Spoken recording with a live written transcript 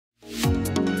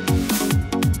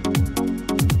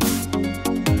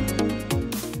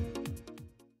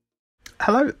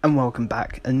Hello and welcome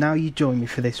back, and now you join me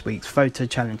for this week's photo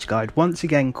challenge guide, once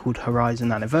again called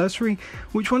Horizon Anniversary,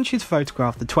 which wants you to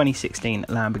photograph the 2016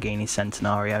 Lamborghini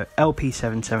Centenario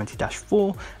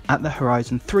LP770-4 at the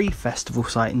Horizon 3 festival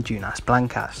site in Junas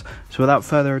Blancas. So without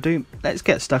further ado, let's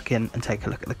get stuck in and take a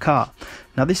look at the car.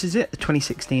 Now this is it, the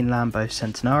 2016 Lambo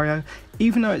Centenario.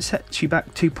 Even though it sets you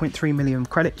back 2.3 million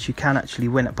credits, you can actually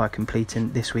win it by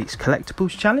completing this week's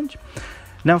collectibles challenge.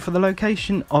 Now for the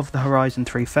location of the Horizon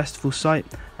 3 festival site,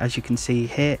 as you can see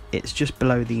here, it's just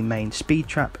below the main speed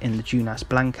trap in the Junas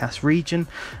Blancas region,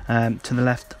 to the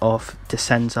left of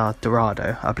Descenza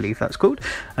Dorado, I believe that's called.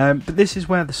 But this is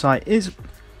where the site is,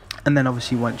 and then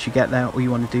obviously once you get there, all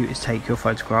you want to do is take your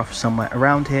photograph somewhere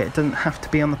around here. It doesn't have to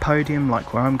be on the podium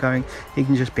like where I'm going, it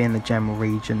can just be in the general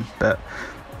region, but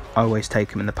I always take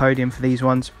them in the podium for these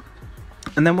ones.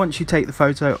 And then once you take the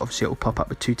photo, obviously it will pop up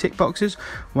with two tick boxes,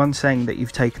 one saying that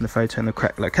you've taken the photo in the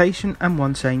correct location and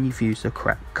one saying you've used the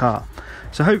correct car.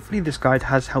 So hopefully this guide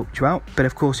has helped you out, but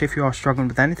of course if you are struggling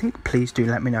with anything, please do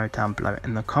let me know down below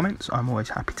in the comments. I'm always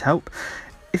happy to help.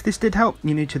 If this did help,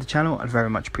 you're new to the channel, I'd very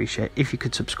much appreciate if you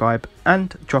could subscribe,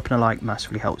 and dropping a like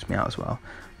massively helps me out as well.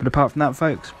 But apart from that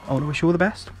folks, I want to wish you all the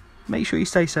best, make sure you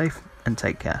stay safe and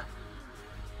take care.